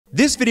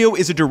This video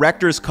is a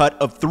director's cut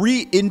of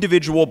 3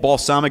 individual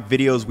balsamic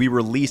videos we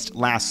released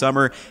last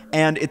summer,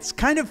 and it's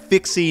kind of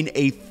fixing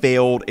a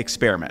failed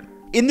experiment.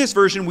 In this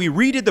version, we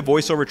redid the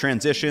voiceover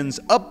transitions,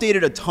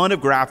 updated a ton of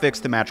graphics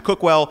to match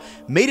Cookwell,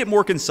 made it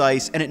more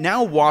concise, and it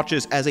now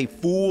watches as a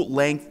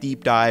full-length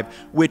deep dive,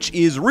 which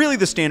is really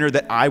the standard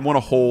that I want to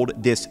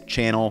hold this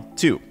channel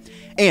to.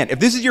 And if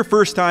this is your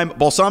first time,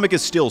 balsamic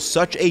is still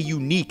such a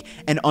unique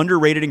and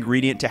underrated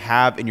ingredient to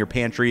have in your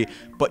pantry,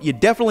 but you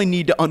definitely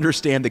need to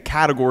understand the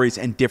categories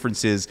and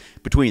differences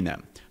between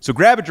them. So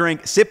grab a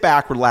drink, sit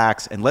back,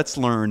 relax, and let's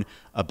learn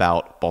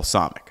about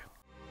balsamic.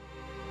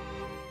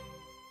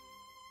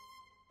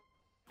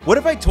 What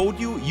if I told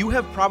you you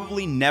have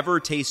probably never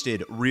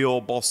tasted real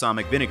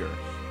balsamic vinegar?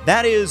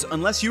 That is,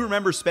 unless you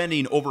remember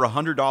spending over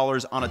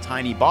 $100 on a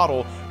tiny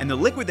bottle, and the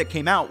liquid that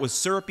came out was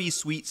syrupy,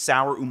 sweet,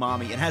 sour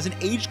umami, and has an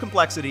aged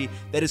complexity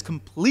that is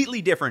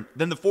completely different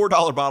than the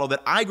 $4 bottle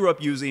that I grew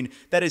up using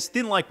that is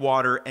thin like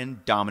water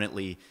and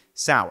dominantly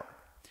sour.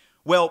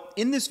 Well,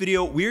 in this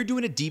video, we're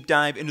doing a deep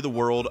dive into the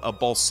world of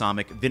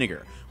balsamic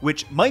vinegar,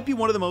 which might be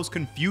one of the most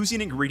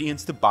confusing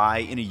ingredients to buy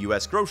in a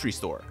US grocery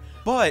store.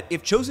 But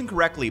if chosen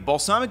correctly,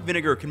 balsamic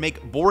vinegar can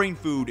make boring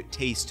food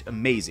taste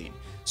amazing.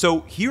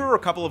 So here are a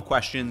couple of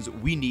questions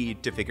we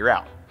need to figure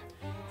out.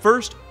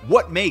 First,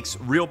 what makes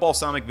real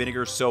balsamic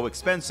vinegar so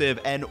expensive,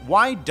 and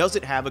why does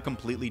it have a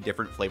completely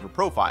different flavor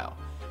profile?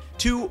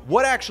 2,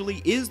 what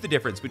actually is the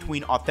difference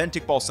between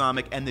authentic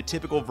balsamic and the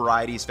typical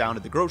varieties found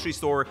at the grocery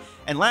store?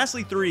 And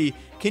lastly, 3,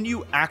 can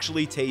you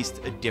actually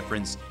taste a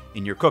difference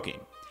in your cooking?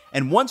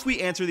 And once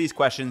we answer these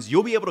questions,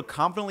 you'll be able to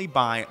confidently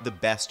buy the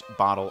best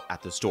bottle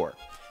at the store.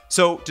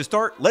 So to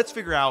start, let's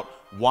figure out,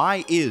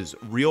 why is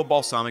real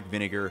balsamic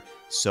vinegar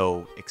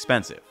so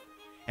expensive?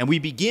 And we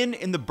begin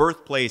in the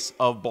birthplace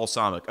of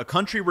balsamic, a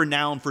country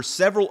renowned for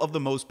several of the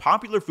most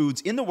popular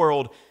foods in the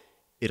world,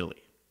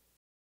 Italy.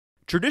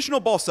 Traditional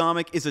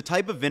balsamic is a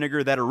type of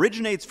vinegar that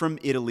originates from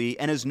Italy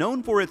and is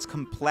known for its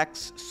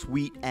complex,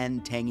 sweet,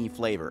 and tangy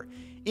flavor.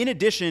 In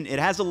addition, it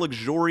has a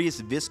luxurious,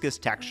 viscous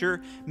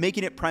texture,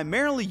 making it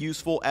primarily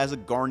useful as a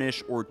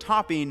garnish or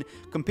topping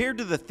compared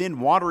to the thin,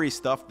 watery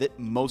stuff that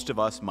most of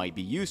us might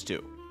be used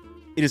to.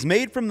 It is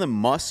made from the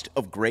must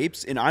of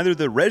grapes in either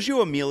the Reggio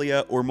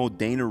Emilia or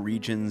Modena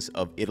regions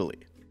of Italy.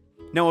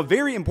 Now, a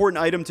very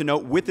important item to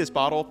note with this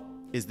bottle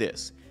is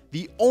this.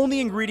 The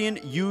only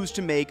ingredient used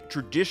to make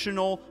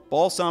traditional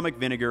balsamic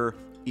vinegar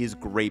is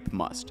grape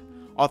must.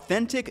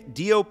 Authentic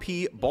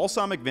DOP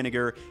balsamic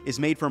vinegar is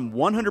made from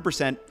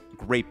 100%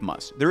 grape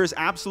must. There is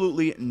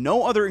absolutely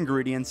no other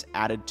ingredients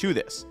added to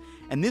this.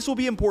 And this will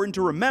be important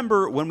to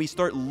remember when we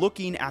start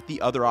looking at the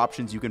other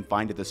options you can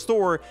find at the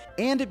store,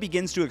 and it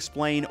begins to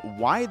explain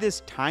why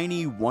this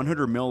tiny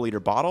 100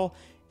 milliliter bottle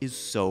is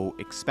so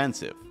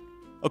expensive.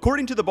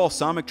 According to the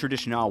Balsamic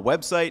Traditional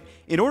website,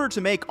 in order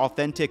to make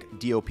authentic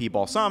DOP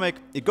balsamic,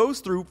 it goes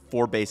through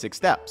 4 basic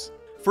steps.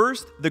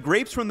 First, the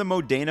grapes from the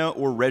Modena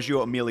or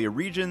Reggio Emilia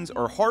regions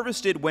are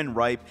harvested when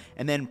ripe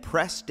and then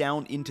pressed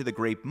down into the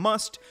grape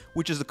must,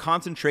 which is a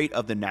concentrate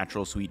of the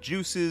natural sweet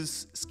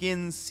juices,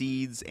 skins,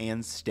 seeds,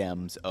 and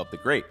stems of the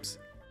grapes.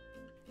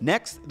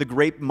 Next, the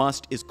grape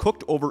must is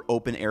cooked over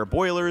open air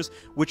boilers,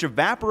 which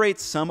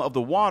evaporates some of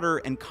the water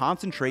and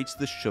concentrates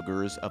the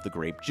sugars of the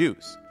grape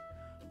juice.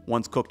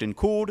 Once cooked and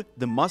cooled,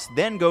 the must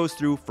then goes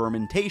through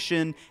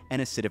fermentation and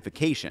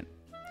acidification.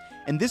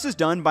 And this is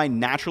done by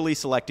naturally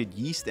selected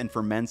yeast and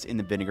ferments in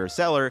the vinegar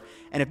cellar,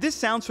 and if this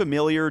sounds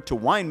familiar to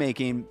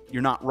winemaking,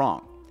 you're not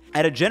wrong.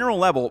 At a general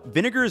level,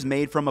 vinegar is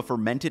made from a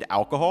fermented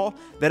alcohol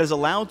that is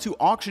allowed to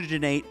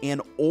oxygenate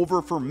and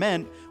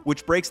over-ferment,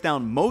 which breaks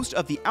down most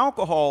of the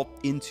alcohol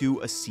into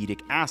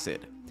acetic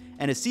acid.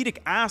 And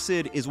acetic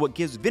acid is what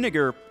gives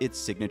vinegar its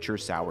signature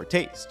sour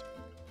taste.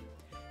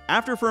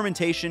 After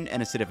fermentation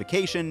and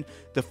acidification,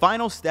 the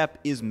final step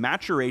is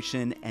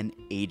maturation and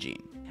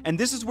aging. And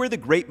this is where the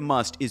grape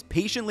must is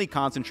patiently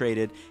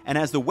concentrated, and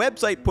as the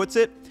website puts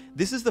it,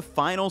 this is the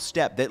final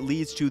step that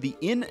leads to the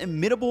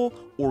inimitable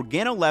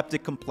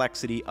organoleptic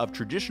complexity of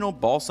traditional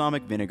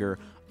balsamic vinegar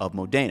of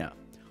Modena.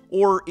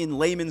 Or in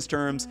layman's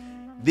terms,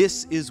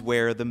 this is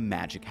where the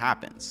magic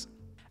happens.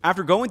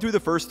 After going through the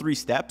first 3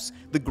 steps,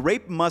 the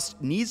grape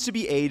must needs to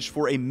be aged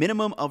for a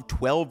minimum of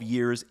 12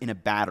 years in a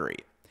battery.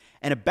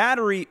 And a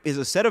battery is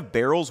a set of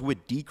barrels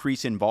with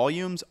decrease in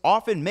volumes,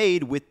 often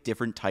made with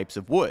different types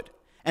of wood.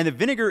 And the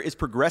vinegar is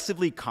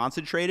progressively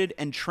concentrated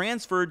and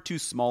transferred to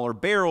smaller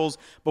barrels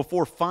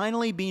before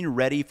finally being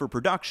ready for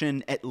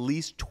production at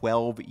least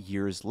 12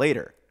 years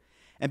later.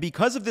 And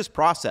because of this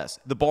process,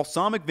 the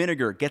balsamic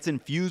vinegar gets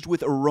infused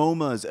with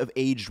aromas of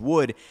aged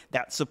wood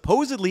that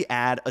supposedly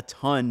add a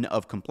ton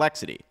of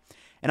complexity.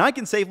 And I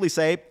can safely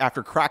say,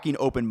 after cracking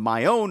open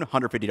my own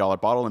 $150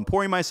 bottle and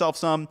pouring myself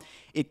some,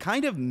 it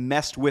kind of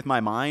messed with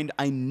my mind.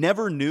 I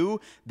never knew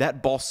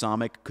that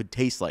balsamic could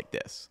taste like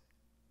this.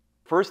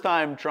 First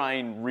time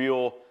trying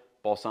real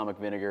balsamic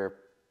vinegar.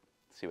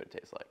 Let's see what it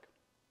tastes like.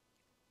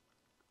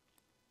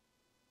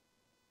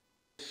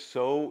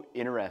 So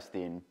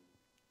interesting,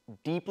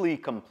 deeply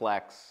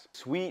complex,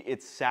 sweet,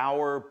 it's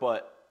sour,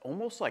 but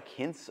almost like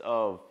hints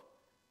of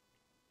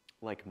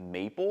like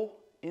maple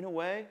in a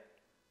way.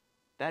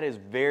 That is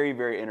very,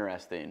 very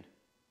interesting.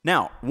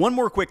 Now, one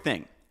more quick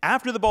thing.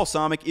 After the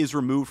balsamic is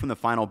removed from the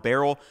final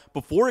barrel,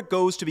 before it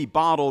goes to be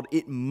bottled,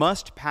 it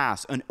must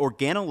pass an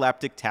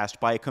organoleptic test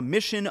by a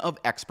commission of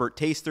expert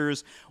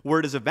tasters, where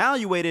it is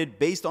evaluated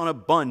based on a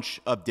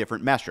bunch of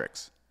different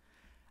metrics.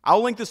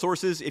 I'll link the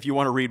sources if you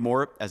want to read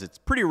more, as it's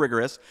pretty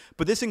rigorous,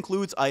 but this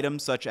includes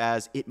items such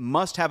as it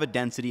must have a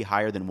density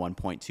higher than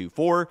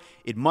 1.24,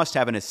 it must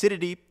have an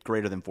acidity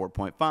greater than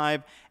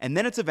 4.5, and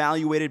then it's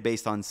evaluated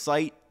based on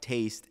sight,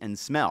 taste, and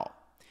smell.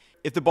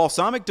 If the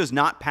balsamic does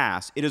not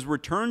pass, it is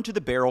returned to the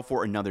barrel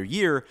for another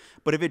year,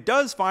 but if it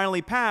does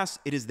finally pass,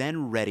 it is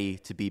then ready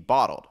to be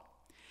bottled.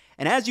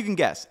 And as you can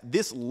guess,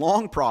 this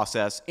long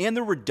process and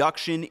the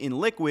reduction in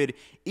liquid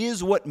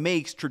is what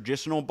makes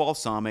traditional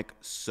balsamic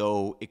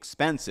so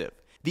expensive.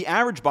 The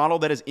average bottle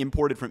that is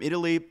imported from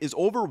Italy is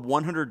over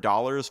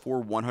 $100 for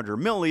 100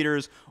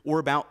 milliliters, or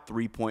about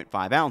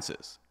 3.5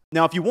 ounces.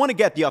 Now, if you want to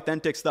get the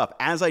authentic stuff,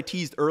 as I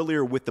teased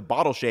earlier with the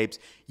bottle shapes,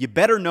 you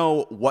better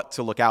know what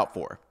to look out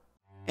for.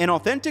 An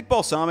authentic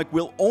balsamic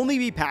will only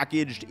be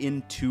packaged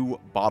in 2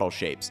 bottle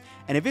shapes,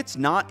 and if it's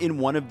not in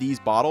one of these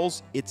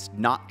bottles, it's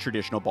not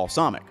traditional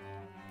balsamic.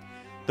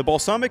 The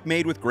balsamic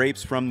made with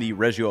grapes from the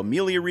Reggio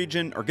Emilia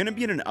region are going to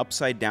be in an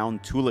upside-down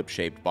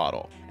tulip-shaped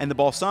bottle, and the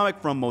balsamic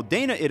from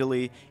Modena,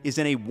 Italy is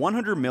in a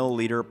 100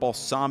 milliliter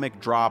balsamic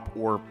drop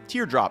or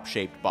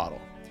teardrop-shaped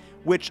bottle,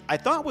 which I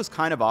thought was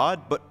kind of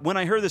odd, but when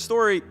I heard the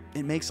story,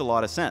 it makes a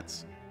lot of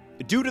sense.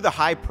 Due to the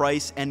high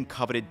price and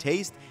coveted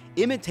taste,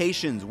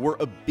 imitations were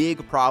a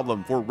big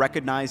problem for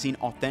recognizing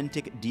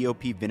authentic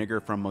DOP vinegar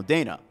from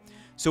Modena.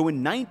 So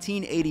in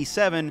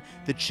 1987,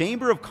 the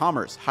Chamber of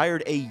Commerce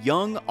hired a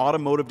young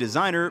automotive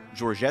designer,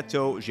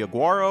 Giorgetto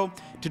Giaguaro,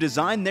 to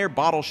design their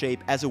bottle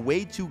shape as a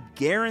way to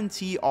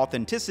guarantee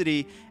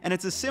authenticity, and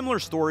it's a similar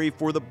story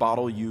for the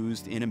bottle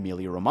used in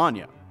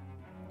Emilia-Romagna.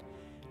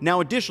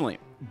 Now additionally,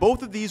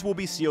 both of these will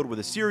be sealed with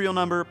a serial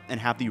number and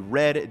have the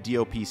red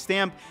DOP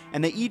stamp,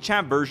 and they each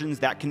have versions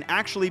that can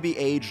actually be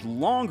aged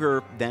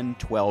longer than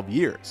 12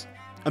 years.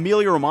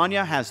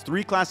 Emilia-Romagna has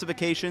 3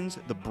 classifications,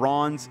 the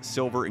bronze,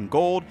 silver, and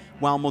gold,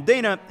 while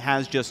Modena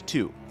has just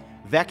 2,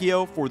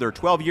 Vecchio for their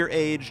 12-year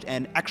aged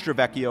and Extra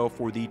Vecchio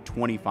for the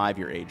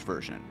 25-year aged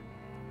version.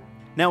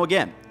 Now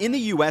again, in the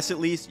US at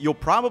least, you'll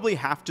probably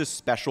have to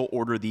special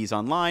order these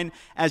online,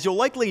 as you'll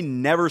likely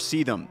never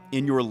see them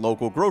in your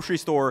local grocery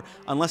store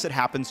unless it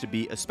happens to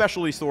be a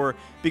specialty store,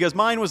 because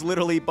mine was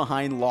literally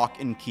behind lock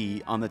and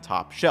key on the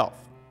top shelf.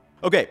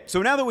 Okay,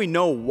 so now that we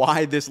know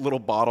why this little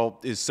bottle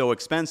is so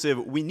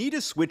expensive, we need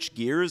to switch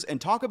gears and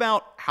talk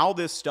about how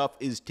this stuff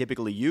is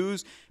typically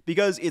used,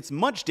 because it's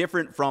much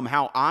different from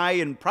how I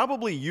and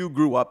probably you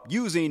grew up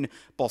using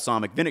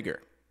balsamic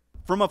vinegar.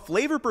 From a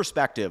flavor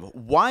perspective,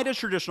 why does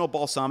traditional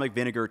balsamic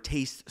vinegar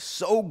taste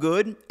so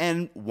good,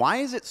 and why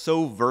is it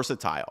so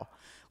versatile?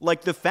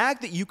 Like, the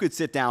fact that you could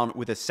sit down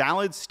with a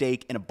salad,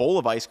 steak, and a bowl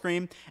of ice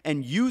cream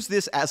and use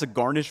this as a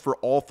garnish for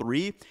all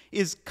 3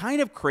 is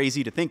kind of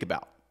crazy to think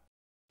about.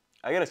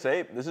 I gotta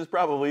say, this is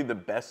probably the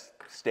best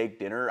steak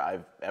dinner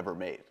I've ever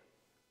made.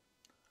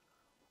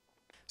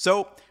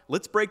 So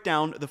let's break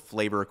down the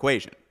flavor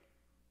equation.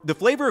 The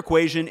flavor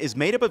equation is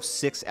made up of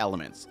 6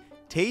 elements: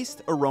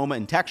 taste, aroma,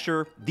 and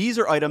texture. These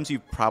are items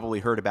you've probably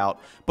heard about,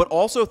 but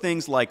also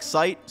things like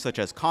sight, such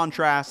as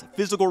contrast,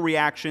 physical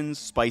reactions,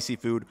 spicy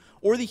food,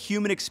 or the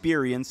human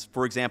experience,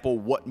 for example,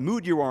 what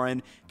mood you are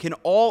in, can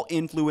all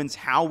influence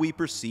how we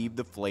perceive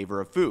the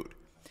flavor of food.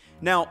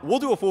 Now, we'll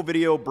do a full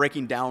video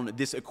breaking down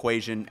this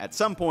equation at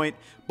some point,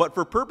 but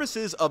for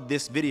purposes of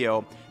this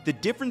video, the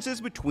differences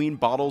between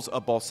bottles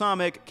of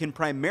balsamic can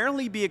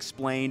primarily be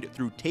explained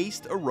through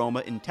taste,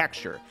 aroma, and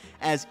texture,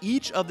 as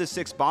each of the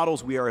 6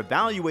 bottles we are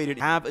evaluated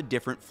have a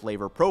different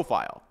flavor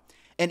profile.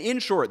 And in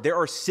short, there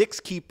are 6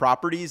 key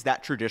properties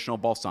that traditional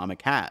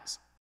balsamic has.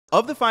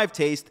 Of the 5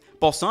 tastes,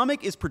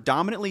 balsamic is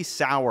predominantly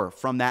sour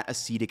from that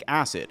acetic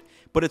acid,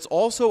 but it's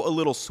also a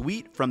little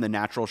sweet from the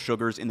natural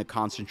sugars in the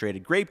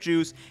concentrated grape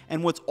juice,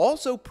 and what's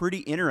also pretty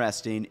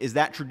interesting is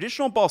that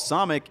traditional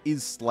balsamic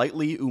is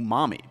slightly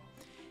umami.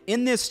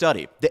 In this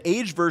study, the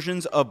aged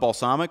versions of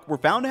balsamic were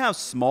found to have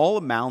small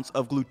amounts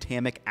of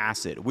glutamic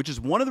acid, which is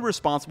one of the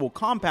responsible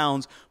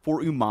compounds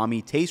for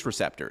umami taste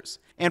receptors.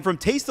 And from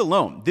taste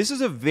alone, this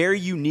is a very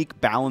unique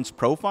balanced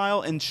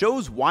profile and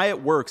shows why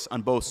it works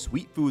on both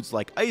sweet foods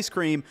like ice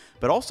cream,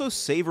 but also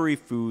savory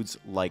foods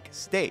like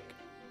steak.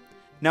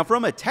 Now,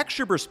 from a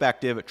texture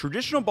perspective,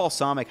 traditional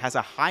balsamic has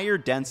a higher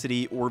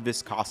density or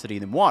viscosity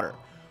than water.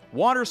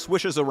 Water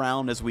swishes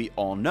around, as we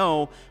all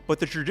know, but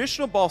the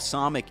traditional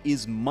balsamic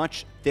is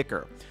much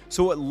thicker,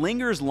 so it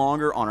lingers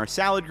longer on our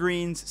salad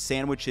greens,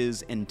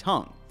 sandwiches, and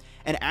tongue.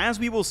 And as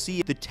we will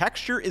see, the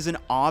texture is an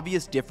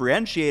obvious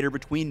differentiator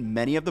between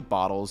many of the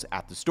bottles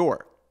at the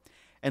store.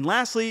 And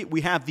lastly,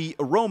 we have the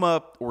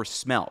aroma or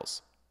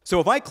smells. So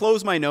if I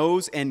close my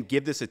nose and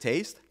give this a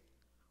taste,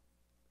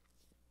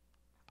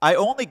 I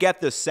only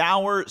get the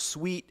sour,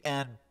 sweet,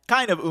 and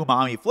kind of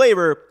umami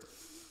flavor,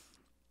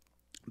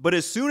 But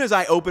as soon as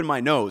I open my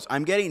nose,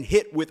 I'm getting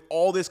hit with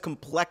all this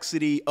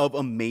complexity of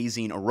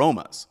amazing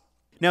aromas.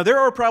 Now, there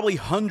are probably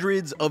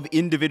hundreds of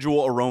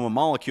individual aroma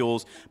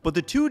molecules, but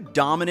the two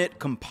dominant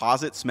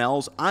composite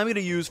smells I'm going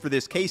to use for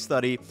this case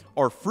study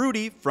are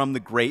fruity from the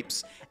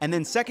grapes, and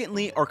then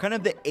secondly are kind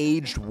of the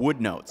aged wood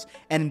notes.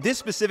 And this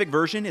specific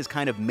version is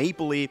kind of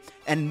mapley,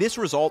 and this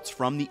results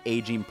from the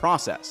aging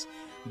process.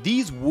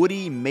 These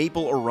woody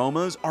maple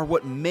aromas are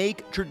what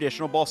make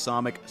traditional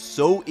balsamic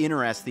so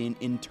interesting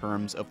in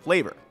terms of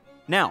flavor.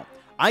 Now,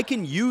 I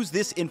can use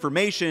this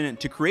information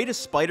to create a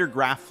spider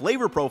graph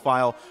flavor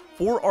profile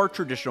for our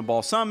traditional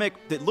balsamic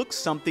that looks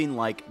something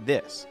like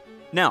this.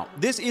 Now,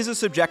 this is a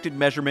subjective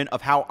measurement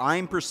of how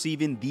I'm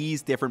perceiving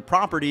these different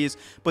properties,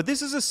 but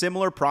this is a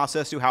similar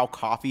process to how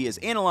coffee is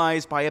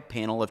analyzed by a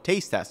panel of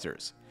taste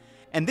testers.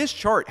 And this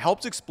chart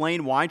helps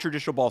explain why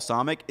traditional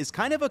balsamic is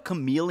kind of a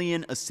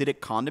chameleon acidic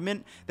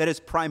condiment that is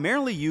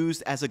primarily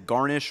used as a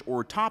garnish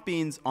or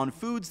toppings on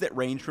foods that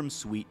range from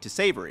sweet to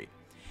savory.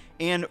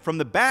 And from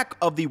the back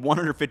of the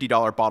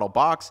 $150 bottle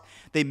box,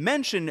 they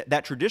mention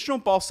that traditional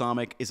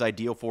balsamic is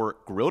ideal for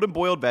grilled and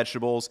boiled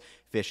vegetables,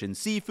 fish and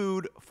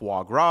seafood,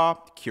 foie gras,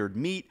 cured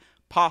meat,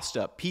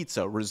 pasta,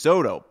 pizza,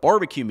 risotto,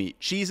 barbecue meat,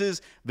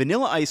 cheeses,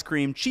 vanilla ice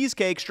cream,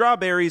 cheesecake,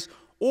 strawberries,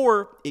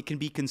 or it can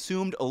be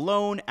consumed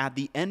alone at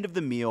the end of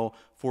the meal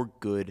for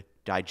good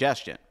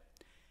digestion.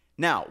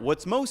 Now,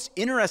 what's most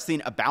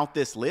interesting about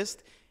this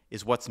list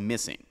is what's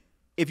missing.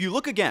 If you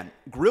look again,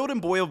 grilled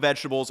and boiled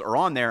vegetables are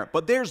on there,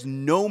 but there's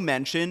no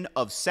mention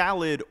of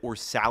salad or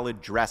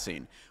salad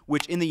dressing,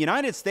 which in the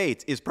United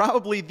States is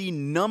probably the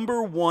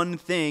 #1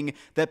 thing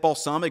that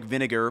balsamic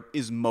vinegar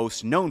is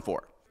most known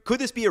for. Could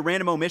this be a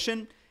random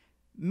omission?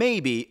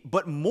 Maybe,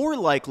 but more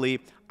likely,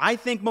 I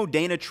think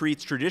Modena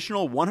treats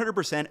traditional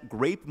 100%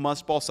 grape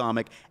must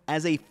balsamic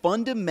as a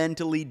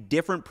fundamentally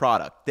different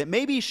product that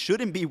maybe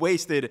shouldn't be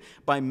wasted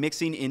by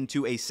mixing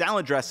into a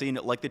salad dressing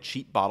like the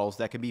cheap bottles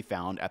that can be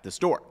found at the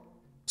store.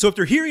 So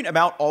after hearing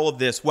about all of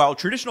this, while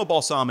traditional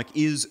balsamic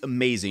is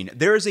amazing,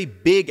 there is a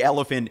big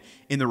elephant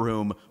in the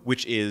room,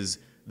 which is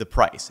the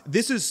price.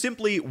 This is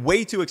simply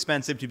way too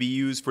expensive to be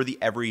used for the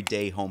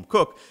everyday home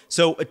cook.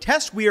 So a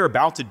test we are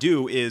about to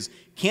do is,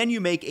 can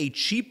you make a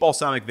cheap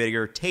balsamic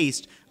vinegar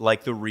taste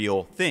like the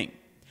real thing?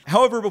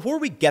 However, before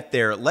we get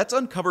there, let's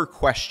uncover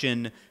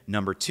question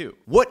number 2.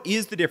 What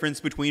is the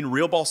difference between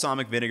real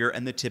balsamic vinegar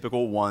and the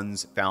typical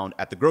ones found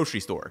at the grocery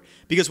store?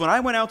 Because when I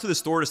went out to the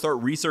store to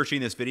start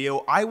researching this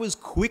video, I was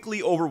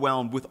quickly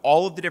overwhelmed with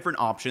all of the different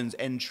options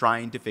and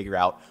trying to figure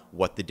out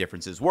what the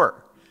differences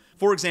were.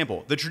 For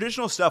example, the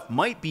traditional stuff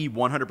might be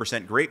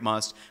 100% grape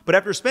must, but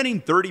after spending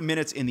 30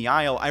 minutes in the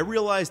aisle, I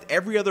realized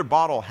every other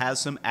bottle has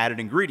some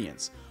added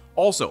ingredients.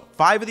 Also,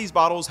 5 of these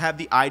bottles have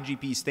the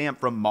IGP stamp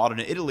from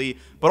Modena, Italy,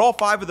 but all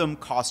 5 of them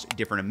cost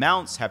different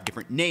amounts, have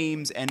different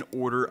names, and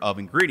order of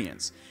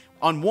ingredients.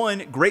 On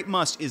one, grape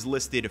must is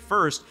listed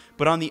first,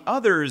 but on the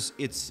others,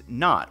 it's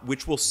not,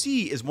 which we'll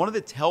see is one of the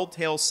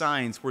telltale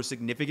signs for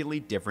significantly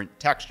different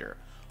texture.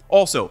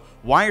 Also,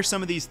 why are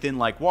some of these thin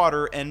like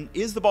water, and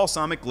is the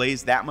balsamic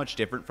glaze that much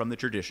different from the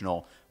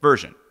traditional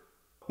version?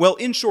 Well,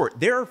 in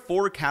short, there are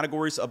 4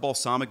 categories of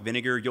balsamic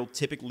vinegar you'll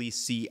typically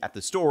see at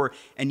the store,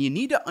 and you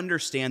need to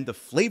understand the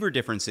flavor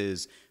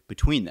differences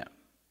between them.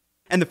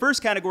 And the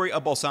first category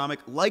of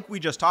balsamic, like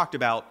we just talked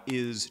about,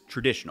 is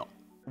traditional.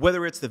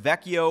 Whether it's the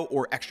Vecchio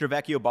or Extra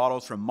Vecchio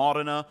bottles from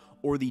Modena,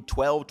 or the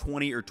 12,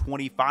 20, or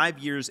 25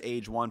 years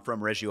age one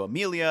from Reggio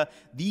Emilia,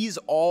 these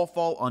all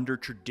fall under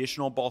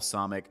traditional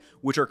balsamic,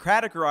 which are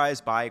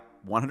categorized by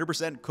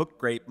 100% cooked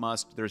grape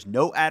must, there's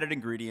no added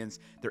ingredients,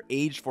 they're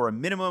aged for a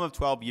minimum of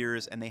 12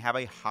 years, and they have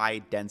a high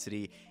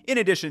density, in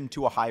addition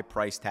to a high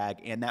price tag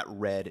and that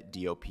red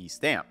DOP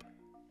stamp.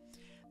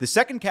 The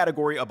second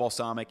category of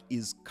balsamic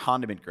is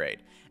condiment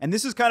grade, and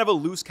this is kind of a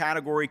loose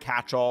category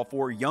catch-all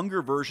for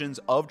younger versions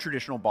of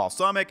traditional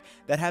balsamic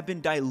that have been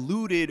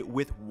diluted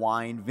with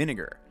wine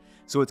vinegar.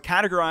 So it's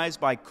categorized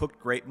by cooked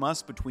grape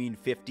must between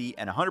 50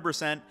 and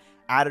 100%,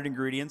 added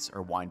ingredients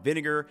are wine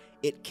vinegar,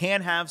 it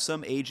can have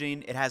some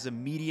aging, it has a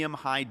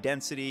medium-high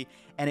density,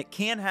 and it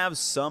can have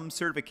some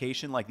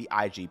certification like the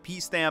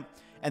IGP stamp,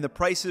 and the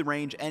prices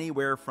range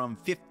anywhere from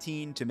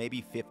 $15 to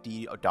maybe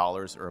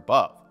 $50 or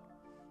above.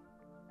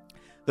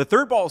 The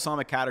third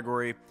balsamic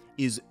category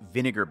is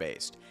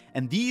vinegar-based,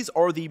 and these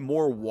are the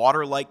more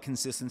water-like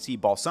consistency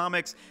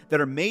balsamics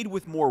that are made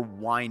with more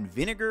wine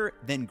vinegar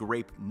than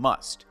grape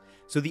must.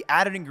 So the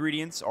added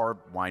ingredients are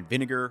wine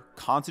vinegar,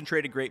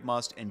 concentrated grape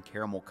must, and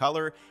caramel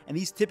color, and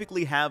these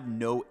typically have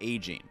no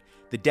aging.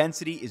 The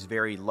density is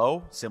very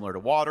low, similar to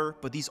water,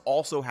 but these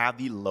also have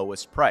the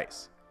lowest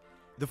price.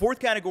 The fourth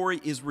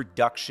category is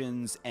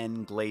reductions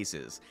and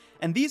glazes.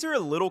 And these are a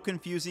little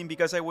confusing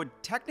because I would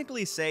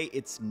technically say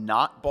it's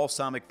not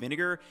balsamic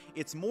vinegar,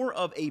 it's more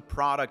of a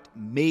product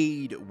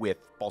made with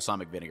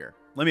balsamic vinegar.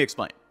 Let me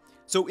explain.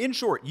 So in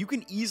short, you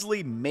can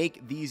easily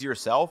make these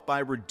yourself by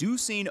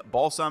reducing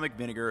balsamic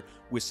vinegar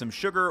with some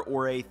sugar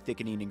or a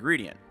thickening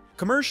ingredient.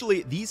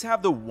 Commercially, these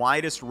have the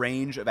widest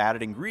range of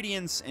added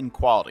ingredients and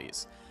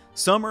qualities.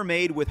 Some are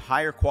made with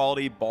higher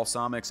quality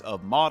balsamics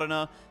of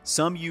Modena,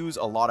 some use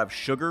a lot of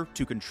sugar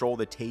to control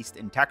the taste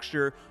and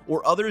texture,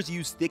 or others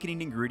use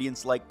thickening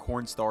ingredients like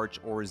cornstarch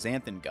or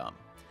xanthan gum.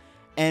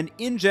 And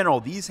in general,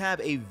 these have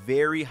a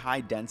very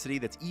high density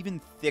that's even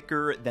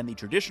thicker than the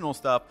traditional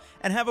stuff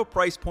and have a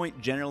price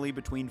point generally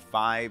between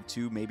 $5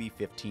 to maybe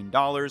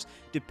 $15,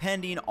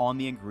 depending on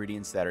the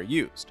ingredients that are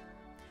used.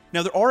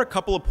 Now, there are a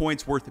couple of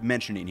points worth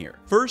mentioning here.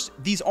 First,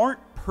 these aren't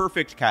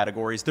perfect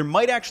categories. There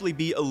might actually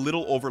be a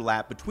little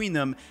overlap between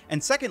them.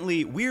 And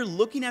secondly, we're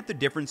looking at the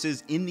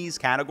differences in these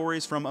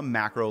categories from a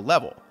macro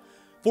level.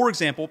 For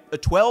example, a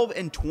 12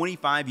 and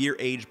 25 year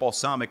age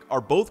balsamic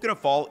are both going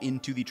to fall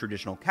into the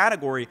traditional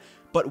category,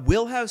 but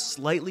will have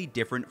slightly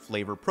different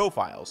flavor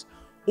profiles.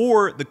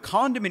 Or the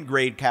condiment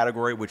grade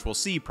category, which we'll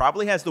see,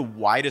 probably has the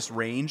widest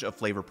range of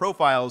flavor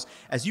profiles,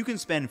 as you can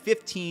spend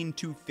 $15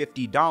 to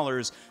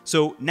 $50.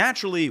 So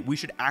naturally, we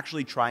should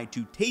actually try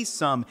to taste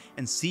some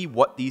and see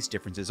what these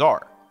differences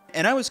are.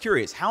 And I was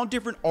curious, how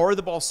different are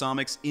the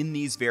balsamics in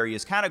these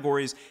various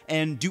categories,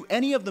 and do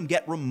any of them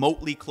get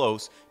remotely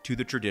close to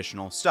the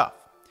traditional stuff?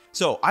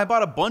 So I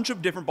bought a bunch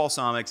of different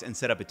balsamics and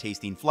set up a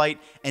tasting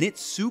flight, and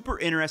it's super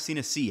interesting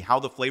to see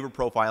how the flavor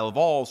profile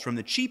evolves from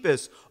the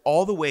cheapest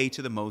all the way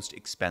to the most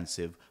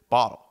expensive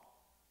bottle.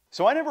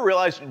 So I never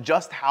realized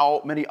just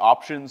how many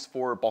options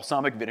for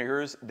balsamic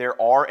vinegars there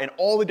are and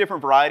all the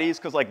different varieties,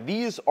 because like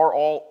these are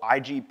all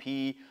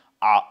IGP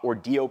or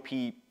DOP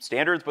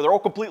standards, but they're all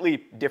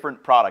completely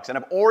different products. And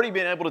I've already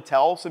been able to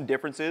tell some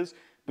differences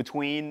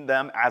between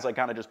them as I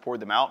kind of just poured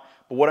them out.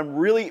 But what I'm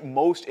really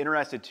most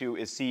interested to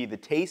is see the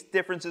taste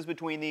differences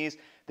between these,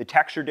 the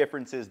texture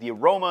differences, the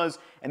aromas,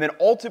 and then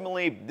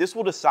ultimately this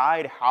will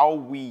decide how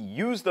we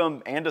use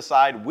them and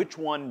decide which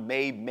one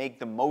may make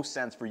the most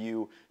sense for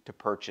you to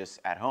purchase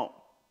at home.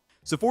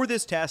 So for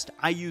this test,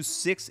 I used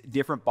 6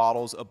 different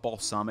bottles of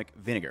balsamic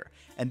vinegar,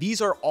 and these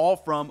are all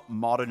from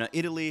Modena,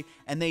 Italy,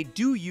 and they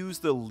do use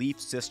the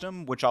leaf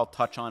system, which I'll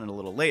touch on in a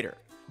little later.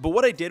 But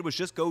what I did was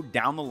just go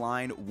down the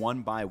line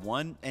one by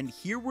one, and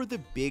here were the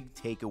big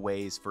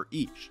takeaways for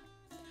each.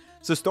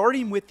 So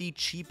starting with the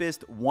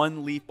cheapest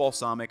 1-leaf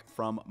balsamic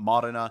from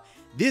Modena,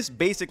 this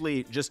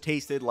basically just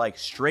tasted like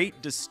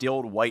straight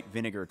distilled white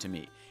vinegar to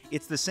me.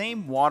 It's the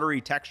same watery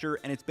texture,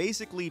 and it's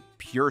basically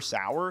pure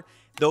sour,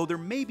 though there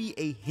may be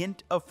a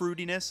hint of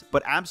fruitiness,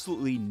 but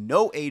absolutely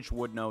no aged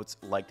wood notes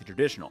like the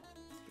traditional.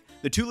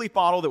 The 2-leaf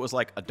bottle that was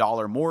like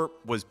 $1 more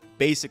was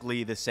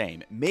basically the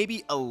same.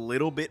 Maybe a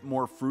little bit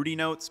more fruity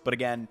notes, but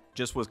again,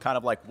 just was kind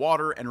of like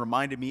water and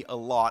reminded me a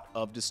lot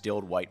of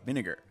distilled white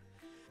vinegar.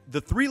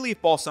 The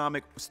 3-leaf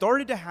balsamic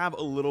started to have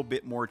a little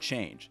bit more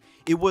change.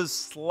 It was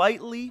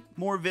slightly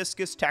more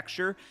viscous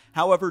texture,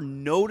 however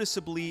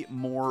noticeably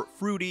more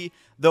fruity,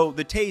 though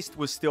the taste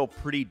was still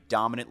pretty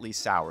dominantly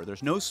sour.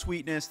 There's no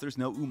sweetness, there's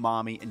no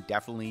umami, and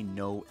definitely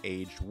no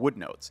aged wood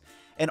notes.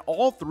 And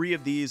all 3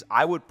 of these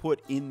I would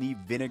put in the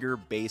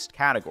vinegar-based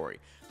category.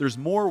 There's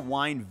more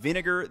wine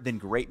vinegar than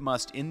grape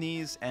must in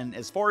these, and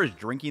as far as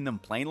drinking them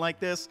plain like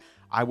this,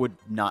 I would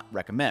not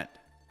recommend.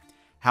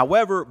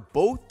 However,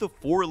 both the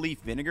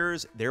 4-leaf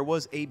vinegars, there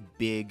was a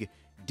big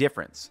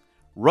difference.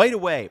 Right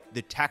away,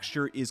 the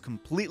texture is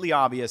completely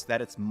obvious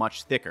that it's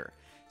much thicker.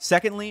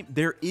 Secondly,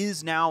 there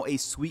is now a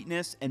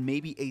sweetness and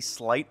maybe a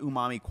slight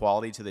umami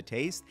quality to the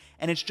taste,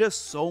 and it's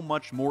just so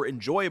much more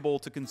enjoyable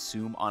to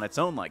consume on its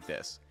own like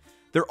this.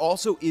 There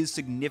also is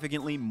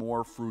significantly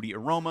more fruity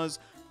aromas,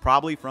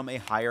 probably from a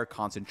higher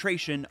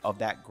concentration of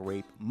that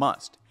grape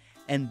must.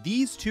 And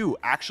these two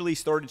actually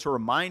started to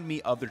remind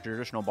me of the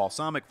traditional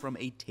balsamic from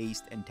a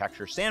taste and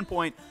texture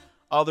standpoint,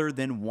 other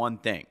than one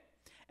thing,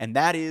 and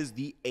that is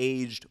the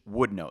aged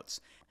wood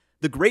notes.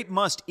 The grape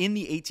must in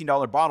the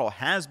 $18 bottle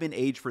has been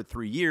aged for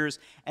 3 years,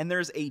 and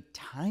there's a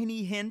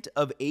tiny hint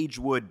of aged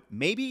wood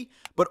maybe,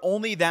 but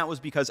only that was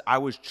because I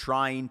was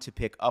trying to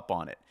pick up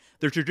on it.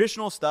 The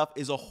traditional stuff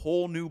is a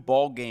whole new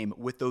ball game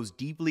with those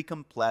deeply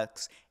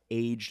complex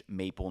aged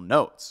maple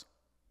notes.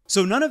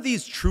 So none of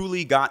these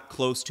truly got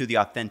close to the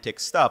authentic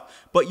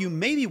stuff, but you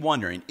may be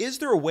wondering, is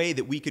there a way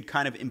that we could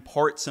kind of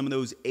impart some of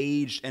those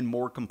aged and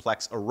more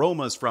complex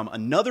aromas from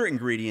another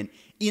ingredient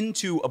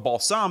into a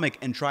balsamic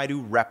and try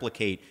to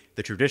replicate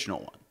the traditional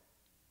one?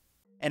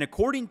 And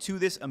according to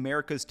this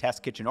America's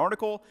Test Kitchen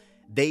article,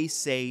 they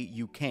say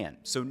you can.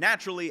 So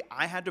naturally,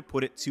 I had to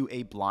put it to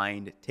a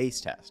blind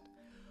taste test.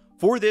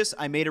 For this,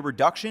 I made a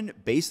reduction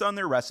based on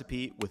their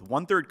recipe with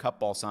 1/3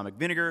 cup balsamic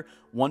vinegar,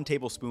 1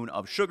 tablespoon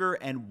of sugar,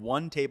 and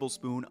 1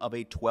 tablespoon of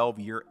a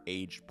 12-year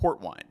aged port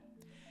wine.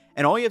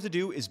 And all you have to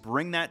do is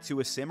bring that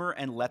to a simmer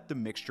and let the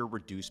mixture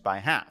reduce by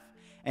half.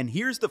 And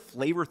here's the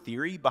flavor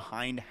theory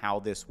behind how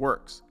this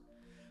works.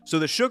 So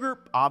the sugar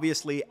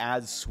obviously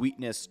adds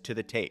sweetness to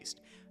the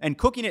taste, and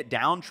cooking it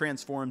down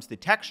transforms the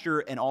texture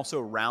and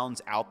also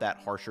rounds out that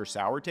harsher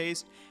sour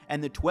taste,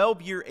 and the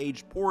 12-year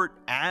aged port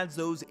adds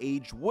those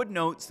aged wood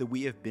notes that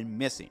we have been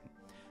missing.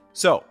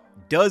 So,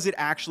 does it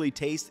actually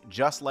taste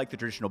just like the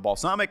traditional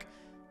balsamic?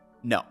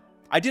 No.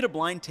 I did a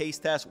blind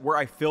taste test where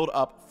I filled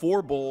up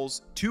 4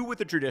 bowls, 2 with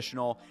the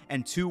traditional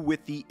and 2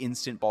 with the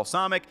instant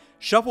balsamic,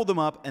 shuffled them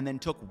up, and then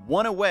took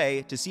one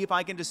away to see if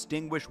I can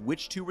distinguish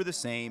which 2 were the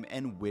same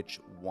and which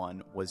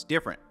one was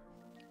different.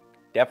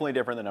 Definitely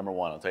different than number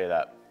 1, I'll tell you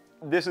that.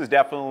 This is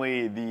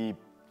definitely the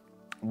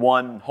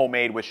one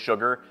homemade with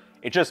sugar.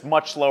 It's just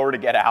much slower to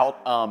get out,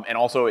 and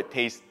also it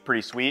tastes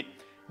pretty sweet.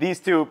 These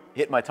 2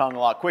 hit my tongue a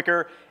lot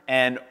quicker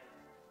and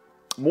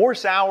more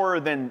sour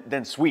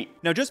than sweet.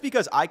 Now, just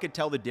because I could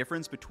tell the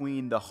difference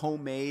between the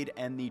homemade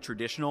and the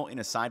traditional in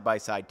a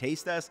side-by-side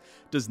taste test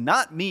does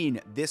not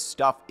mean this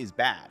stuff is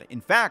bad.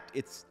 In fact,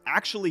 it's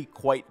actually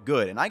quite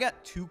good, and I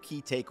got 2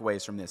 key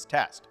takeaways from this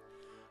test.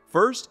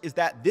 First is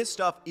that this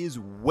stuff is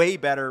way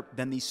better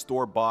than the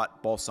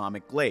store-bought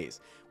balsamic glaze,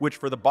 which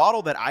for the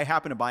bottle that I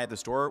happened to buy at the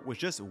store was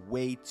just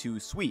way too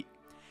sweet.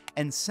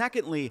 And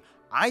secondly,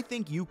 I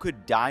think you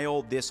could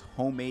dial this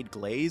homemade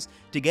glaze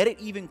to get it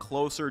even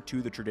closer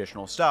to the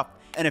traditional stuff.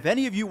 And if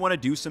any of you want to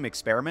do some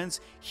experiments,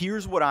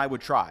 here's what I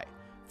would try.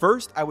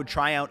 First, I would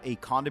try out a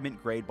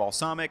condiment grade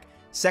balsamic.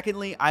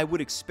 Secondly, I would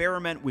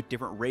experiment with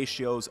different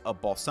ratios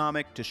of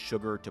balsamic to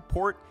sugar to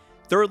port.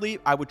 Thirdly,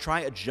 I would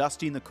try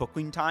adjusting the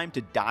cooking time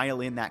to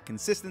dial in that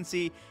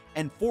consistency.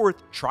 And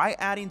fourth, try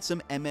adding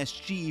some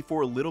MSG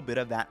for a little bit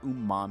of that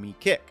umami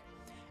kick.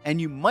 And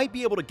you might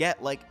be able to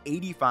get like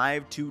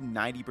 85 to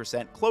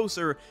 90%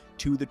 closer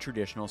to the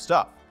traditional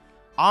stuff.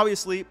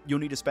 Obviously, you'll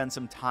need to spend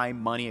some time,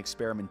 money,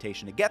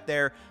 experimentation to get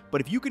there, but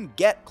if you can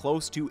get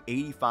close to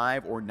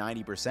 85 or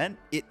 90%,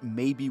 it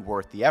may be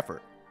worth the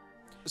effort.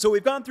 So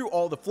we've gone through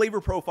all the flavor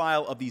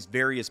profile of these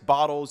various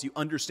bottles. You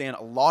understand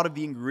a lot of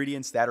the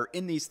ingredients that are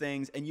in these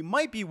things, and you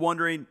might be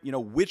wondering,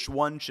 which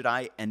one should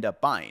I end up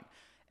buying?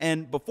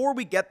 And before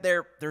we get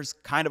there, there's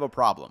kind of a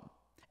problem.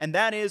 And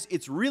that is,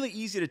 it's really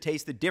easy to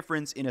taste the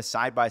difference in a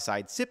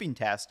side-by-side sipping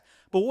test,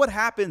 but what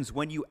happens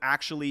when you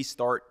actually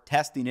start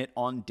testing it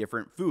on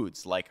different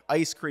foods like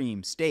ice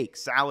cream, steak,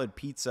 salad,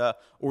 pizza,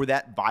 or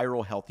that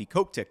viral healthy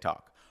Coke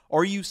TikTok?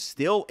 Are you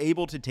still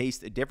able to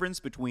taste the difference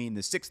between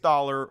the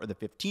 $6 or the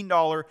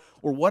 $15,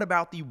 or what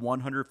about the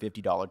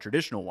 $150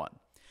 traditional one?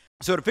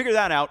 So to figure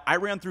that out, I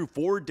ran through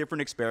 4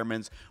 different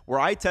experiments where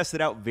I tested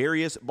out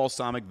various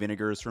balsamic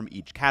vinegars from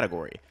each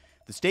category.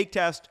 The steak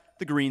test,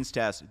 the greens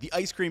test, the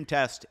ice cream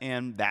test,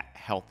 and that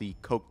healthy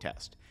Coke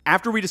test.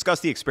 After we discuss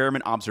the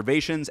experiment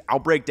observations, I'll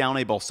break down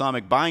a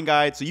balsamic buying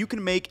guide so you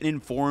can make an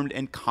informed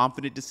and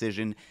confident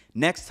decision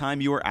next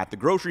time you are at the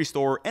grocery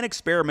store and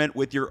experiment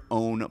with your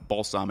own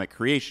balsamic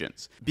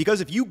creations.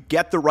 Because if you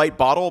get the right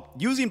bottle,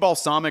 using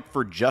balsamic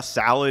for just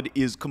salad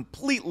is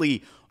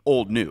completely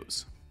old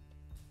news.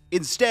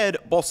 Instead,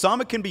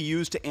 balsamic can be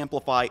used to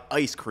amplify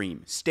ice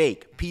cream,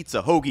 steak,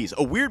 pizza, hoagies,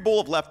 a weird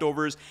bowl of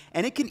leftovers,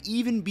 and it can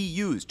even be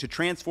used to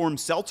transform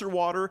seltzer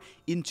water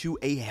into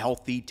a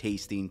healthy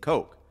tasting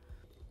Coke.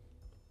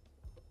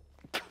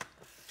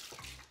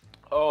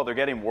 Oh, they're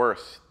getting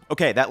worse.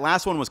 Okay, that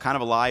last one was kind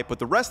of a lie, but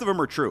the rest of them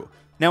are true.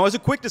 Now, as a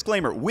quick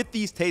disclaimer, with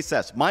these taste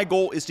tests, my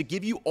goal is to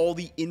give you all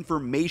the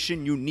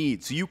information you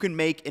need so you can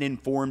make an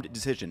informed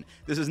decision.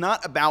 This is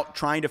not about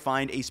trying to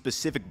find a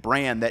specific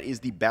brand that is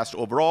the best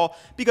overall,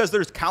 because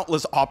there's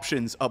countless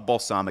options of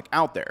balsamic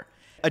out there.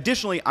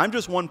 Additionally, I'm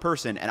just one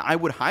person, and I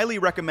would highly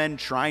recommend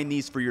trying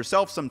these for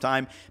yourself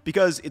sometime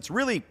because it's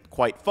really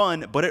quite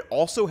fun, but it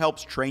also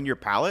helps train your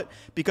palate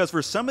because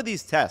for some of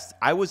these tests,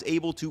 I was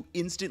able to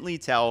instantly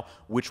tell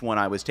which one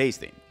I was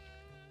tasting.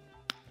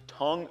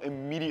 Tongue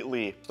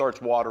immediately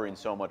starts watering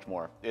so much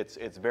more. It's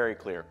very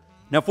clear.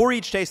 Now for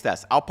each taste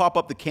test, I'll pop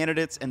up the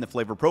candidates and the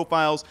flavor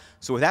profiles.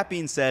 So with that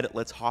being said,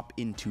 let's hop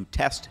into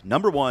test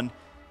number 1,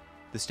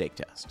 the steak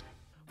test.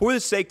 For the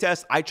steak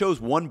test, I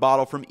chose 1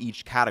 bottle from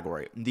each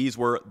category. These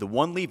were the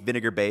 1-leaf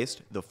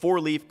vinegar-based, the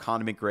 4-leaf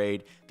condiment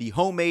grade, the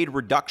homemade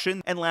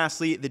reduction, and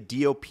lastly, the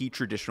DOP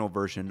traditional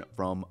version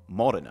from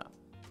Modena.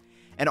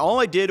 And all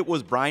I did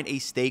was brine a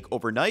steak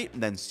overnight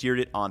and then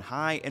seared it on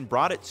high and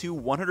brought it to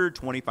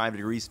 125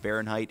 degrees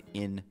Fahrenheit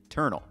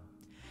internal.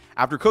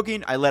 After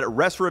cooking, I let it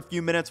rest for a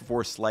few minutes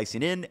before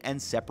slicing in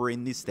and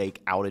separating the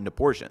steak out into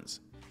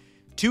portions.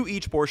 To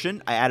each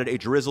portion, I added a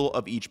drizzle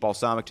of each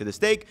balsamic to the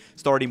steak,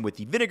 starting with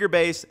the vinegar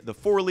base, the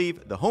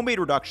 4-leaf, the homemade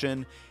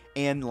reduction,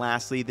 and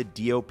lastly, the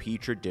DOP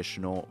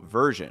traditional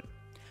version.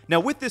 Now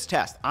with this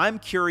test, I'm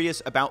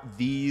curious about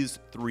these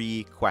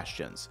 3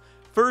 questions.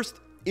 First,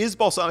 is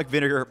balsamic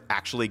vinegar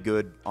actually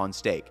good on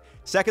steak?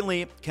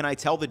 Secondly, can I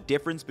tell the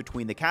difference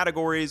between the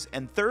categories?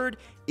 And third,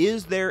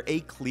 is there a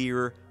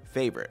clear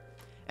favorite?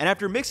 And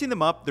after mixing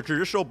them up, the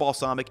traditional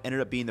balsamic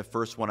ended up being the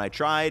first one I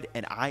tried,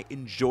 and I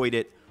enjoyed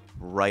it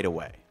right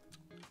away.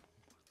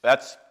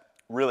 That's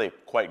really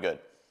quite good.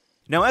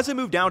 Now, as I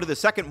moved down to the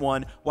second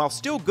one, while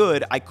still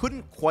good, I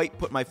couldn't quite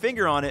put my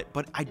finger on it,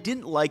 but I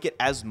didn't like it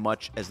as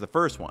much as the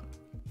first one.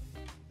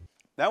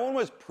 That one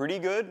was pretty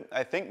good.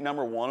 I think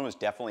number 1 was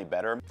definitely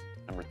better.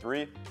 Number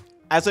 3.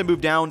 As I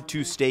moved down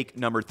to steak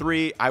number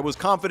 3, I was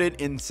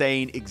confident in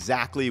saying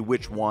exactly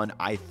which one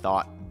I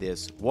thought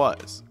this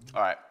was.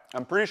 All right,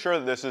 I'm pretty sure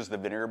that this is the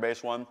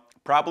vinegar-based one.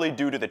 Probably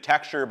due to the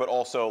texture, but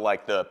also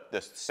like the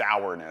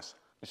sourness.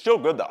 It's still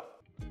good though.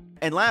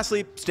 And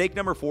lastly, steak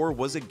number 4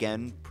 was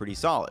again pretty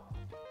solid.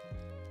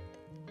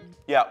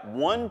 Yeah,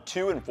 1,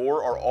 2, and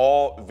 4 are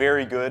all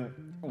very good.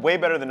 Way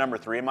better than number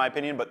 3 in my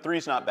opinion, but 3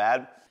 is not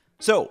bad.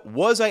 So,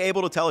 was I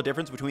able to tell a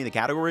difference between the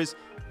categories?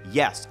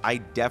 Yes, I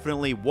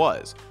definitely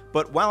was.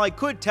 But while I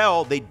could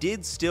tell, they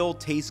did still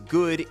taste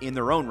good in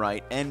their own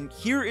right, and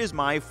here is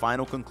my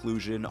final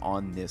conclusion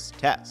on this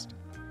test.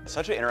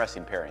 Such an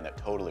interesting pairing that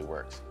totally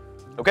works.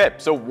 Okay,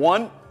 so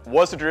 1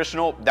 was the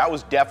traditional. That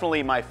was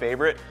definitely my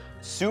favorite.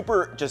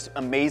 Super just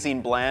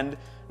amazing blend.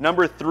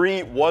 Number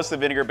 3 was the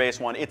vinegar-based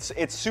one. It's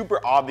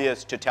super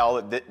obvious to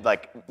tell that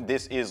like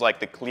this is like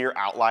the clear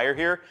outlier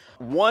here.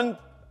 1,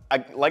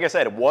 like I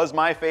said, it was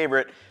my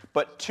favorite,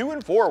 but 2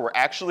 and 4 were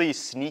actually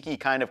sneaky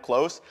kind of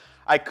close.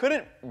 I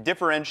couldn't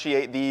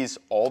differentiate these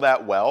all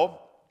that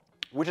well,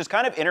 which is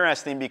kind of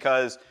interesting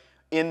because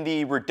in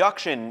the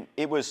reduction,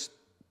 it was,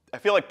 I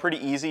feel like, pretty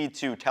easy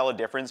to tell a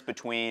difference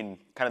between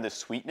kind of the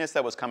sweetness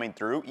that was coming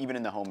through, even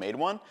in the homemade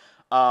one.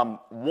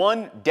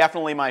 1,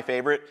 definitely my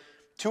favorite.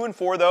 2 and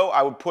 4, though,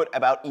 I would put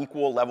about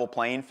equal level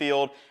playing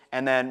field.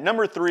 And then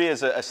number 3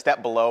 is a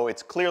step below.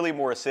 It's clearly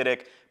more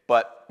acidic,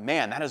 but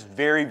man, that is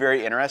very,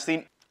 very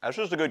interesting. That's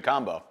just a good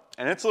combo.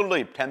 And it's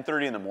literally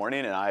 10:30 in the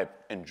morning, and I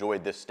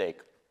enjoyed this steak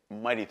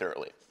mighty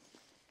thoroughly.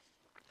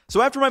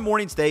 So after my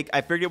morning steak,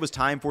 I figured it was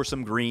time for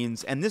some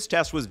greens, and this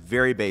test was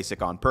very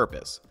basic on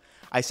purpose.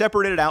 I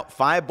separated out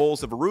 5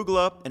 bowls of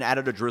arugula and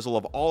added a drizzle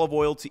of olive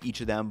oil to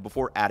each of them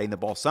before adding the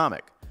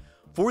balsamic.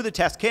 For the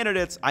test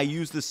candidates, I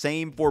used the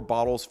same 4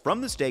 bottles from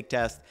the steak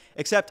test,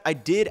 except I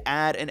did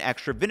add an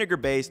extra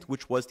vinegar-based,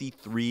 which was the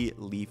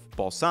 3-leaf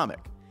balsamic.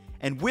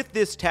 And with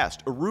this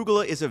test,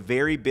 arugula is a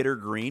very bitter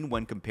green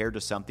when compared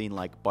to something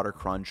like butter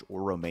crunch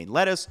or romaine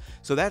lettuce,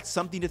 so that's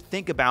something to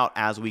think about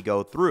as we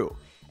go through.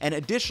 And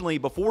additionally,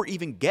 before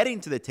even getting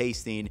to the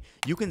tasting,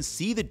 you can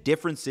see the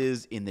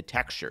differences in the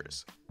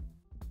textures.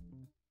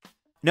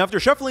 Now, after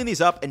shuffling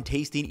these up and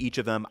tasting each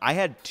of them, I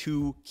had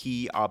 2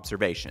 key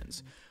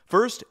observations.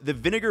 First, the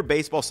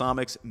vinegar-based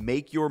balsamics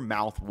make your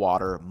mouth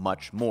water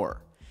much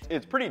more.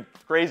 It's pretty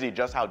crazy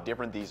just how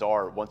different these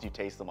are once you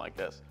taste them like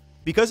this.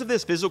 Because of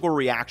this physical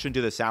reaction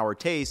to the sour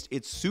taste,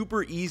 it's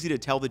super easy to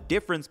tell the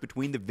difference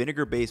between the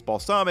vinegar-based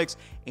balsamics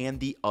and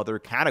the other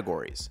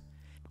categories.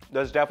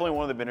 That's definitely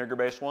one of the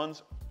vinegar-based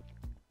ones.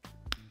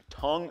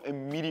 Tongue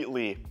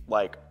immediately,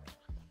 like,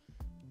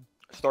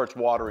 starts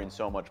watering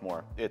so much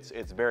more. It's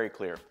very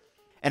clear.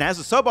 And as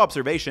a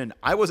sub-observation,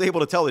 I was able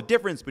to tell the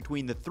difference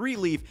between the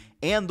 3-leaf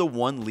and the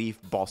 1-leaf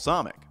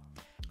balsamic.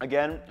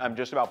 Again, I'm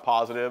just about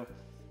positive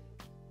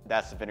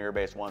that's the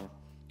vinegar-based one.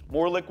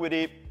 More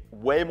liquidy,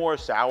 way more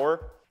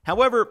sour.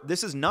 However,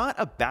 this is not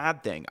a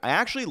bad thing. I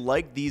actually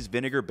like these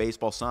vinegar-based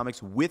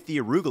balsamics with the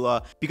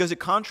arugula because it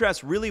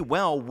contrasts really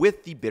well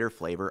with the bitter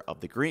flavor of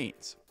the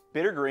greens.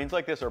 Bitter greens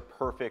like this are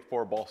perfect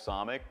for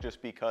balsamic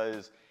just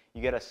because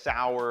you get a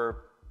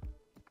sour,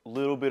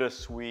 little bit of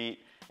sweet,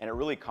 and it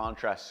really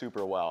contrasts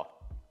super well.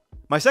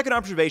 My second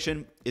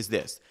observation is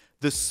this.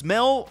 The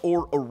smell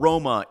or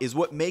aroma is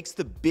what makes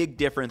the big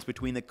difference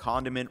between the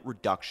condiment,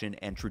 reduction,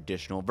 and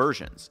traditional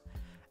versions.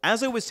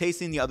 As I was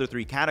tasting the other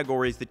 3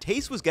 categories, the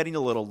taste was getting a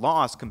little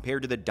lost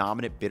compared to the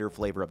dominant bitter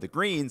flavor of the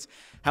greens.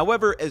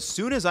 However, as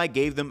soon as I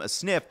gave them a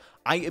sniff,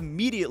 I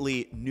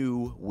immediately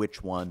knew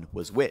which one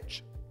was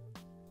which.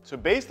 So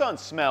based on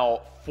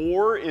smell,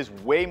 4 is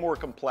way more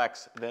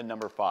complex than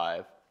number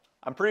 5.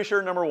 I'm pretty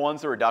sure number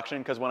 1's the reduction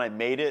because when I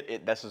made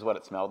it, this is what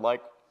it smelled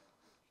like.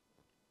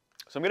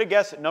 So I'm gonna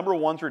guess number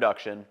 1's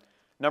reduction.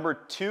 Number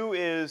 2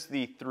 is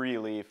the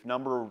 3-leaf.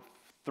 Number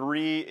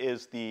 3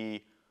 is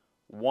the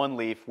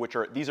 1-leaf,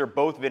 these are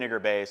both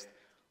vinegar-based.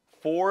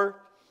 4,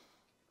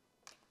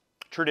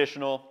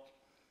 traditional.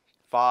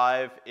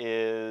 5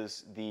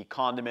 is the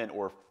condiment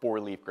or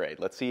 4-leaf grade.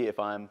 Let's see if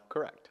I'm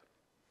correct.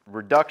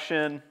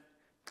 Reduction,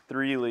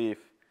 3-leaf,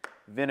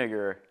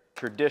 vinegar,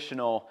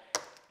 traditional,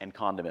 and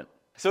condiment.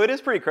 So it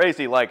is pretty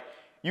crazy. Like,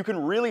 you can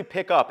really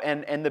pick up,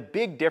 and the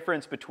big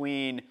difference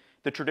between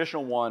the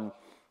traditional one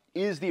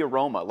is the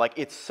aroma. Like,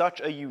 it's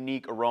such a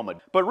unique aroma.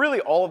 But really,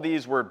 all of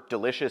these were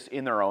delicious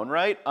in their own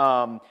right.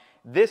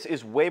 This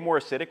is way more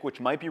acidic,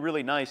 which might be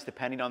really nice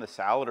depending on the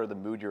salad or the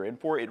mood you're in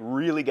for. It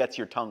really gets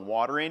your tongue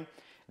watering.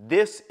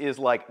 This is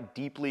like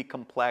deeply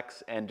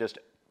complex and just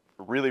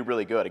really,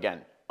 really good.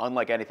 Again,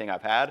 unlike anything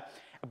I've had.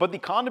 But the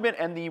condiment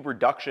and the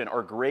reduction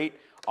are great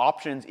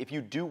options if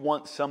you do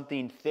want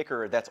something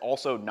thicker that's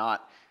also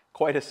not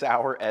quite as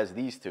sour as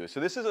these 2. So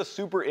this is a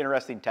super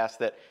interesting test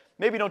that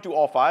maybe don't do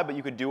all 5, but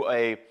you could do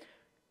a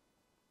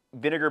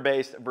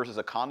vinegar-based versus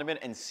a condiment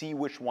and see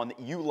which one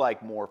that you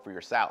like more for your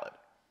salad.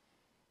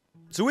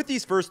 So with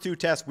these first 2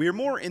 tests, we are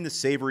more in the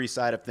savory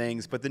side of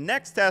things, but the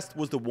next test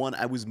was the one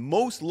I was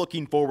most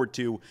looking forward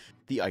to,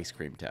 the ice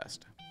cream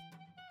test.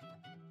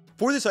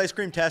 For this ice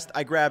cream test,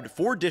 I grabbed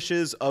 4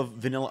 dishes of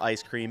vanilla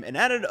ice cream and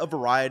added a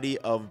variety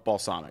of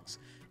balsamics.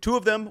 2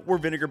 of them were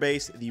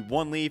vinegar-based, the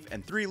 1-leaf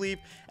and 3-leaf,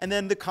 and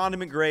then the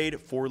condiment grade,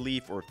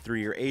 4-leaf or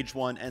 3-year aged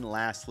one, and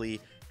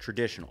lastly,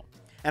 traditional.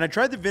 And I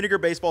tried the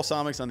vinegar-based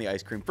balsamics on the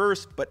ice cream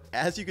first, but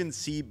as you can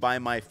see by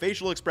my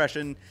facial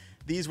expression,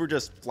 These were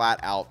just flat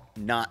out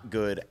not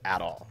good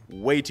at all.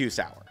 Way too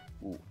sour.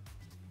 Ooh,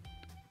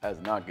 that is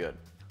not good.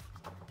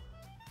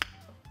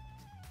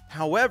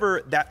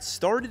 However, that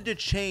started to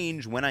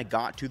change when I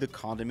got to the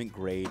condiment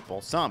grade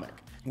balsamic.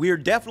 We are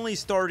definitely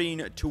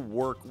starting to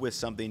work with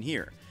something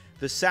here.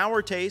 The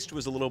sour taste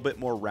was a little bit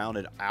more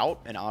rounded out,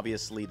 and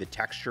obviously the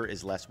texture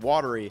is less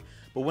watery,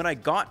 but when I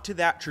got to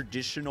that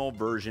traditional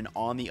version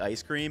on the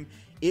ice cream,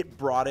 it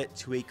brought it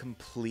to a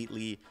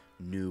completely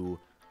new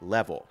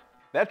level.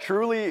 That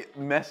truly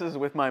messes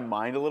with my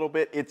mind a little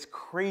bit. It's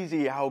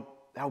crazy how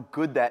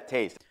good that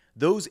tastes.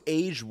 Those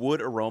aged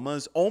wood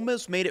aromas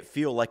almost made it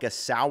feel like a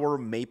sour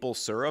maple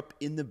syrup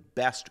in the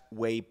best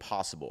way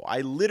possible.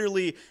 I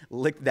literally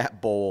licked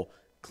that bowl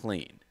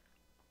clean.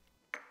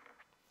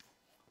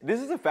 This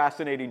is a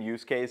fascinating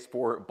use case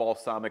for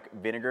balsamic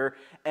vinegar,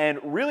 and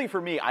really for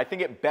me, I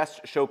think it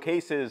best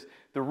showcases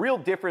the real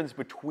difference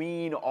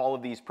between all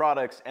of these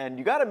products, and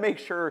you gotta make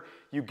sure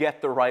you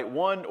get the right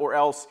one, or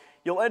else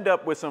you'll end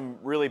up with some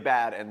really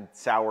bad and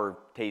sour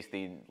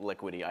tasting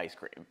liquidy ice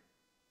cream.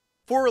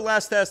 For our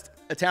last test,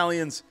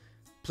 Italians,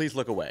 please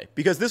look away,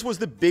 because this was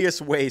the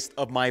biggest waste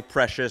of my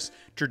precious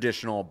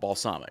traditional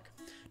balsamic.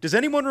 Does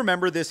anyone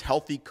remember this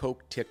healthy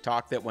Coke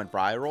TikTok that went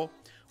viral?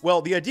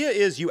 Well, the idea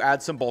is you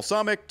add some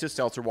balsamic to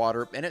seltzer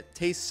water and it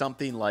tastes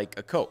something like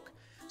a Coke.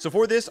 So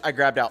for this, I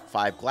grabbed out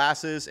 5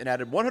 glasses and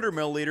added 100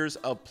 milliliters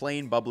of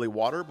plain bubbly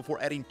water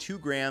before adding 2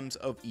 grams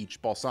of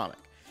each balsamic.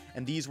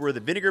 And these were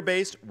the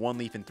vinegar-based, 1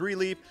 leaf and 3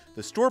 leaf,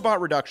 the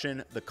store-bought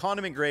reduction, the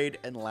condiment grade,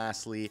 and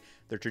lastly,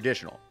 the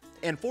traditional.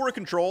 And for a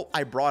control,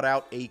 I brought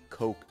out a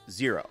Coke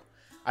Zero.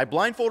 I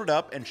blindfolded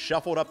up and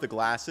shuffled up the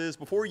glasses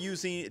before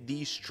using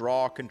the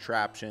straw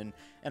contraption,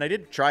 and I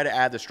did try to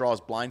add the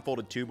straws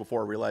blindfolded too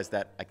before I realized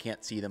that I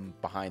can't see them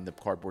behind the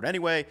cardboard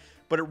anyway,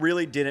 but it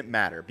really didn't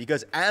matter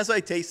because as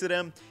I tasted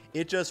them,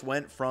 it just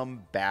went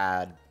from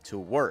bad to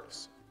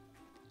worse.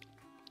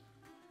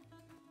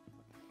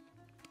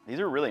 These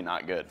are really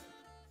not good.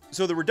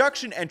 So the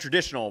reduction and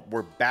traditional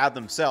were bad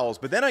themselves,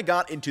 but then I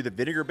got into the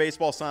vinegar-based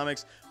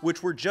balsamics,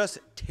 which were just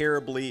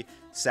terribly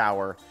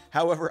sour.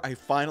 However, I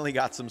finally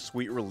got some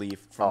sweet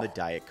relief from the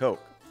Diet Coke.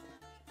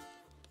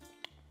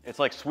 It's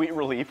like sweet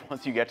relief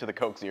once you get to the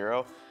Coke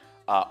Zero.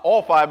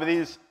 All 5 of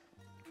these,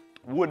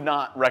 would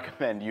not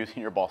recommend using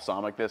your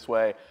balsamic this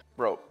way.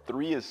 Bro,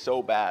 3 is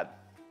so bad.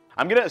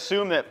 I'm gonna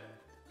assume that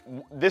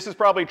this is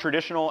probably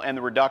traditional and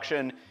the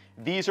reduction.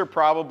 These are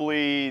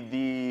probably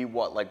the,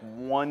 what, like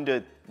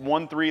 1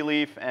 3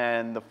 leaf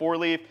and the 4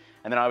 leaf.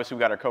 And then obviously we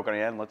got our Coke on the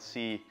end. Let's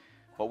see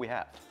what we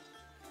have.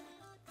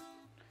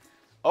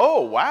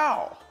 Oh,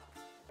 wow.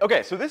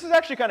 Okay, so this is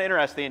actually kind of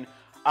interesting.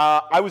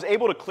 I was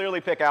able to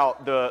clearly pick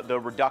out the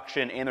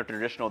reduction and the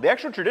traditional. The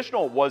actual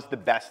traditional was the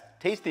best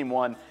tasting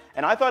one,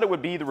 and I thought it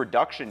would be the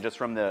reduction just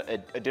from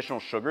the additional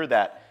sugar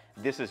that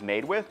this is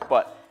made with,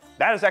 but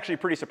that is actually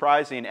pretty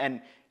surprising.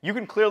 And you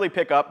can clearly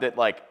pick up that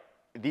like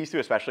these 2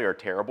 especially are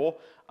terrible.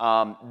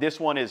 This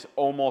one is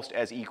almost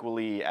as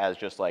equally as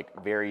just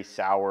like very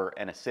sour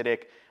and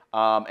acidic.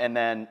 And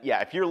then,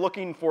 yeah, if you're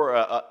looking for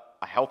a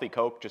healthy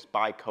Coke, just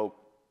buy Coke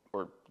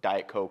or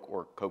Diet Coke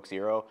or Coke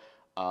Zero.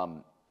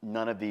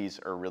 None of these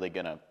are really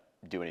gonna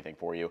do anything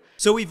for you.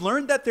 So we've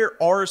learned that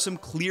there are some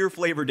clear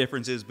flavor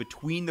differences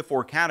between the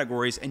 4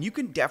 categories, and you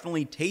can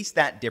definitely taste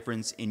that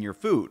difference in your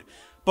food.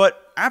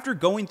 But after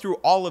going through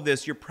all of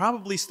this, you're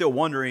probably still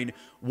wondering,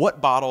 what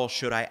bottle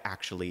should I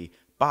actually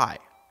buy?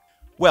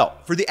 Well,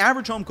 for the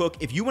average home cook,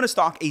 if you want to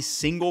stock a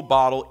single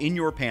bottle in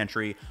your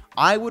pantry,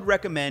 I would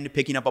recommend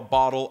picking up a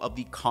bottle of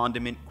the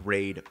condiment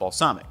grade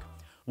balsamic.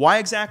 Why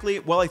exactly?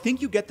 Well, I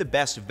think you get the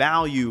best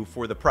value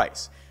for the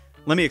price.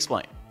 Let me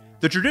explain.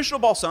 The traditional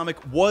balsamic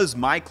was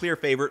my clear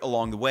favorite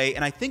along the way,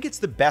 and I think it's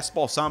the best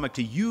balsamic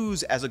to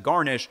use as a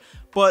garnish,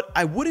 but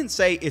I wouldn't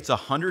say it's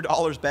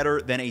 $100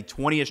 better than a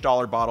 $20-ish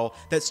bottle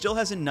that still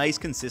has a nice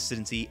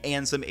consistency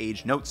and some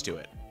aged notes to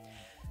it.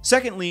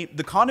 Secondly,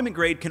 the condiment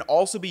grade can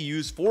also be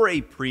used for a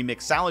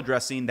pre-mixed salad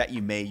dressing that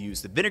you may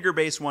use the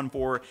vinegar-based one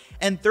for.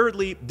 And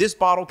thirdly, this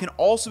bottle can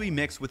also be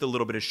mixed with a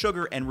little bit of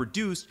sugar and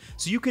reduced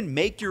so you can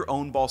make your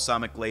own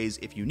balsamic glaze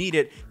if you need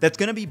it that's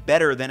going to be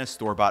better than a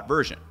store-bought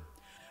version.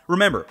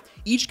 Remember,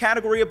 each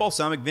category of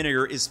balsamic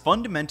vinegar is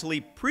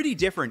fundamentally pretty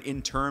different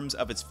in terms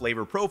of its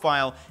flavor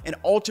profile and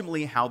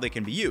ultimately how they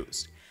can be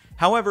used.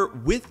 However,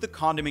 with the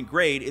condiment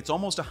grade, it's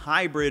almost a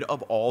hybrid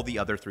of all the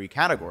other 3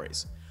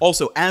 categories.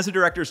 Also, as a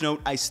director's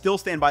note, I still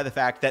stand by the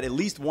fact that at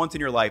least once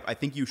in your life, I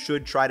think you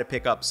should try to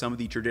pick up some of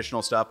the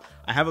traditional stuff.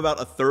 I have about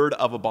 1/3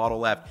 of a bottle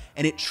left,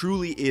 and it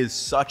truly is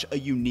such a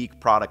unique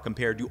product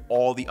compared to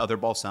all the other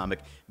balsamic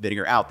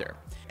vinegar out there.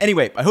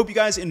 Anyway, I hope you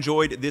guys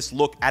enjoyed this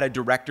look at a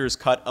director's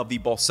cut of the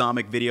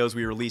balsamic videos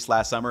we released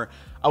last summer.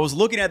 I was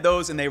looking at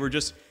those and they were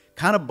just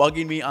kind of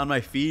bugging me on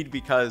my feed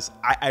because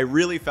I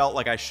really felt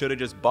like I should have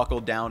just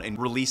buckled down and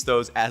released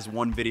those as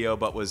one video,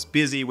 but was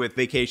busy with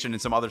vacation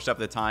and some other stuff at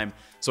the time,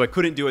 so I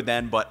couldn't do it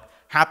then, but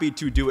happy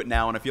to do it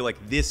now, and I feel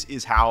like this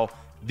is how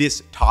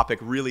this topic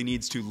really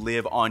needs to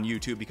live on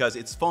YouTube, because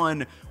it's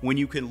fun when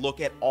you can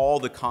look at all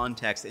the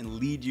context and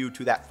lead you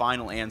to that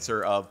final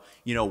answer of,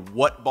 you know,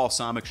 what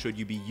balsamic should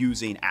you be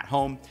using at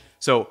home.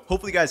 So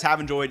hopefully you guys have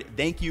enjoyed.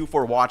 Thank you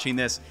for watching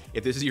this.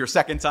 If this is your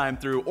second time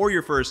through or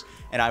your first,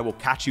 and I will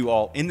catch you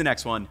all in the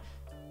next one.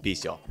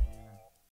 Peace, y'all.